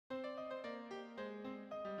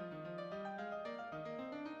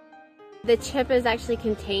The chip is actually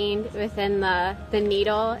contained within the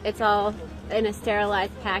needle. It's all in a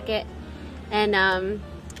sterilized packet. And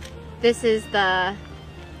this is the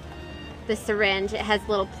syringe. It has a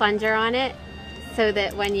little plunger on it so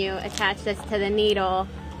that when you attach this to the needle,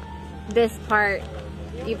 this part,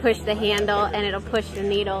 you push the handle and it'll push the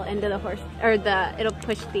needle into the horse, or it'll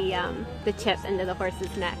push the chip into the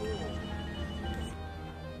horse's neck.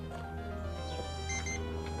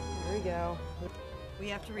 There we go. We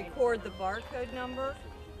have to record the barcode number.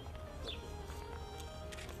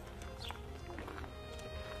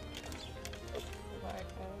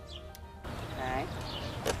 Okay.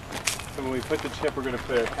 So when we put the chip, we're going to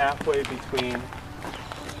put it halfway between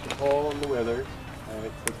the hole and the withers. So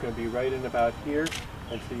it's going to be right in about here.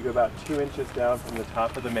 And so you go about 2 inches down from the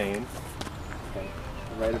top of the mane. Okay.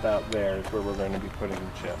 So right about there is where we're going to be putting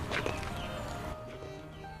the chip. So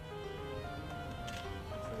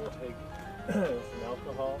we'll take some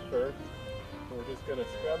alcohol first. And we're just going to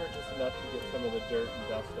scrub it just enough to get some of the dirt and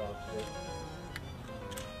dust off of it.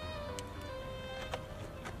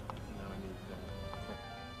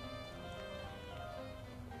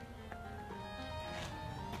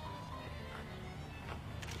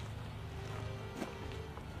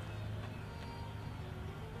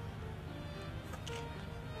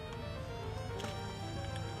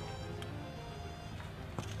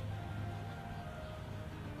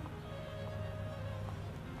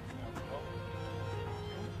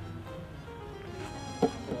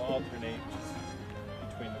 Alternate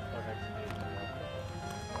between the chlorhexidine and the alcohol.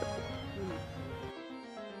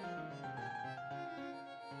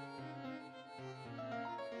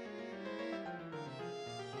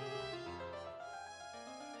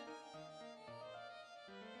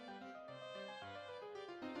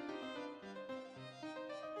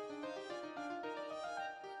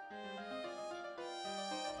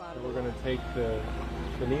 So we're going to take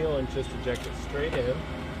the needle and just eject it straight in.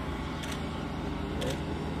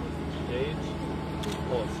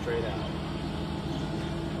 Pull it straight out.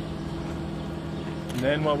 And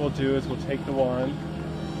then what we'll do is we'll take the wand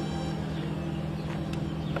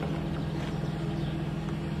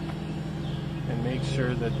and make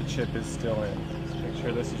sure that the chip is still in. Just make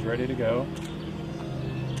sure this is ready to go.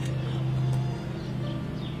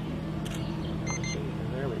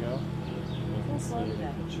 And there we go. You can see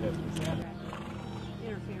that the chip is in.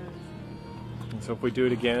 And so if we do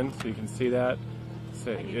it again, so you can see that,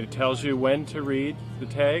 so it tells you when to read the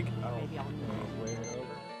tag.